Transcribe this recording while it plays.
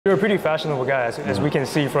You're a pretty fashionable guy, as we can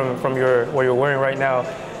see from what you're wearing right now.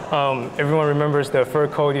 Everyone remembers the fur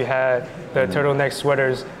coat you had, the turtleneck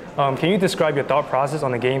sweaters. Can you describe your thought process on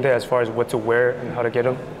the game day as far as what to wear and how to get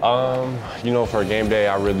them? For a game day,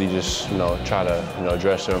 I really just, try to,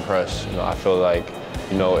 dress to impress. I feel like,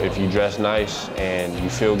 if you dress nice and you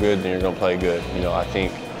feel good, then you're gonna play good. I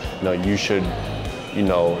think, you should,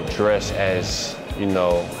 dress as,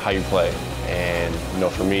 how you play. And,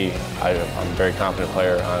 for me, I'm a very confident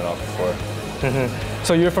player on and off the floor.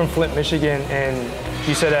 So you're from Flint, Michigan, and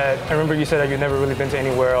you said that, I remember you said that you've never really been to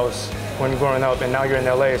anywhere else when growing up, and now you're in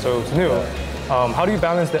LA, so it's new. How do you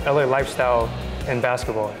balance the LA lifestyle and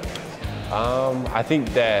basketball? I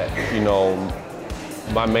think that,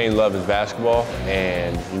 my main love is basketball,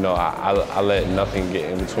 and, I let nothing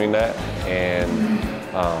get in between that. And,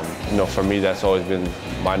 for me, that's always been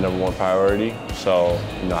my #1 priority. So,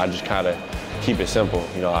 I just kind of keep it simple.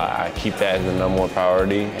 I keep that as the #1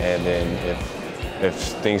 priority, and then if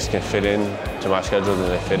things can fit in to my schedule, then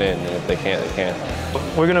they fit in, and if they can't, they can't.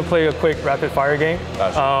 We're gonna play a quick rapid fire game.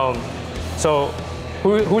 Gotcha. So,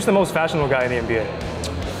 who's the most fashionable guy in the NBA?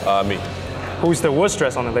 Me. Who's the worst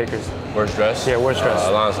dressed on the Lakers? Worst dressed? Yeah, worst dressed.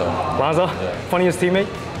 Alonzo. Alonzo? Yeah. Funniest teammate?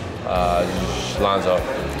 Alonzo.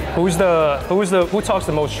 Who talks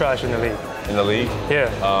the most trash in the league? In the league?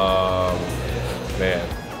 Yeah. Man,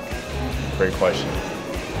 great question.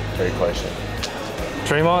 Great question.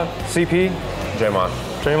 Draymond? CP? Draymond.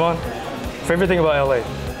 Draymond? Favorite thing about LA?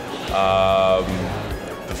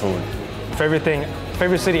 The food.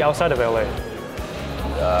 Favorite city outside of LA?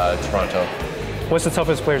 Toronto. What's the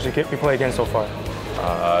toughest players you play against so far?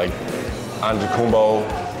 Antetokounmpo,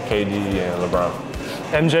 KD, and LeBron.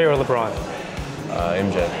 MJ or LeBron?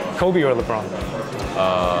 MJ. Kobe or LeBron?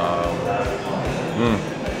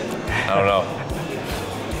 I don't know.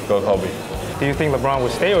 Go Kobe. Do you think LeBron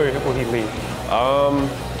would stay or will he leave? I'm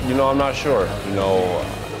not sure.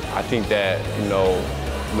 I think that,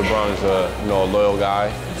 LeBron is a loyal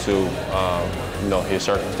guy to, his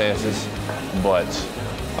circumstances. But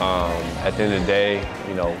at the end of the day,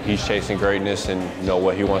 he's chasing greatness, and,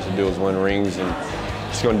 what he wants to do is win rings, and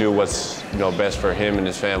he's going to do what's, best for him and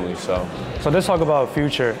his family. So let's talk about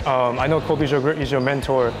future. I know Kobe's your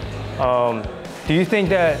mentor. Do you think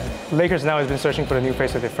that Lakers now has been searching for the new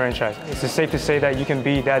face of their franchise? Is it safe to say that you can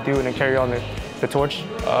be that dude and carry on the torch?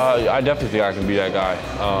 I definitely think I can be that guy.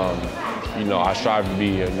 I strive to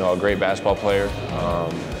be a great basketball player,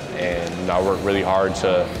 and I work really hard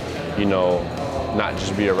to, not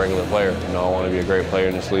just be a regular player. I want to be a great player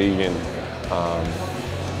in this league, and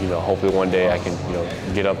hopefully one day I can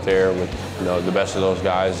get up there with the best of those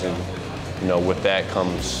guys, and with that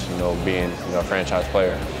comes being a franchise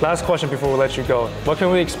player. Last question before we let you go. What can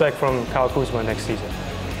we expect from Kyle Kuzma next season?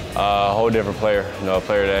 A whole different player. A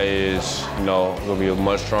player that is going to be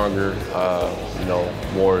much stronger,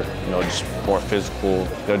 more just more physical.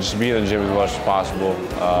 Just be in the gym as much as possible,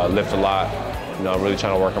 lift a lot. I'm really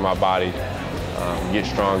trying to work on my body, get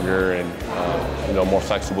stronger and more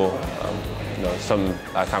flexible. Something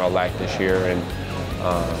I kind of lacked this year, and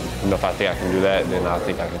if I think I can do that, then I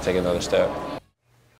think I can take another step.